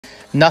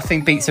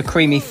Nothing beats a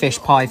creamy fish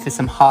pie for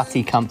some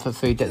hearty comfort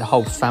food that the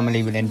whole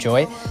family will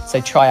enjoy. So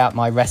try out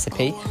my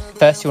recipe.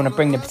 First, you want to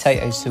bring the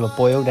potatoes to a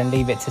boil, then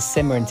leave it to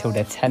simmer until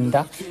they're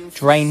tender.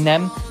 Drain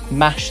them,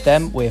 mash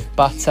them with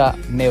butter,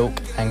 milk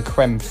and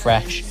creme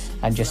fraiche,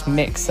 and just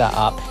mix that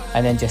up,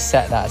 and then just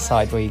set that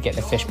aside where you get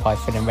the fish pie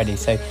filling ready.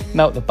 So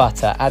melt the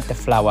butter, add the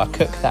flour,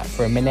 cook that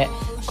for a minute,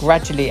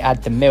 gradually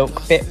add the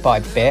milk bit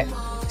by bit,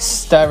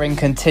 stirring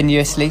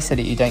continuously so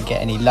that you don't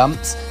get any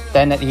lumps.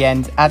 Then at the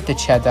end, add the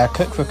cheddar,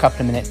 cook for a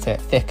couple of minutes till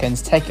it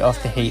thickens, take it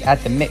off the heat, add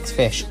the mixed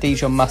fish,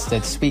 Dijon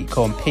mustard, sweet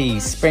corn,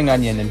 peas, spring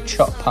onion and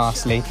chopped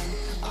parsley.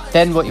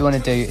 Then what you want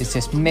to do is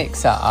just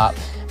mix that up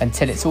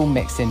until it's all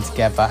mixed in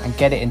together and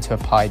get it into a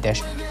pie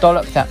dish.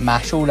 Dollop that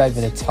mash all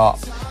over the top,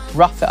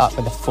 rough it up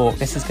with a fork.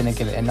 This is going to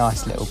give it a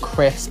nice little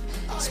crisp.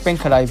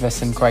 Sprinkle over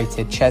some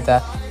grated cheddar,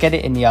 get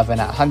it in the oven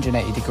at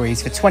 180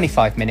 degrees for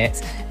 25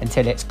 minutes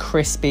until it's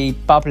crispy,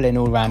 bubbling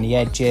all around the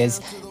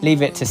edges.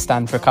 Leave it to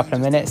stand for a couple of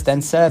minutes, then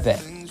serve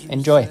it.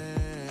 Enjoy.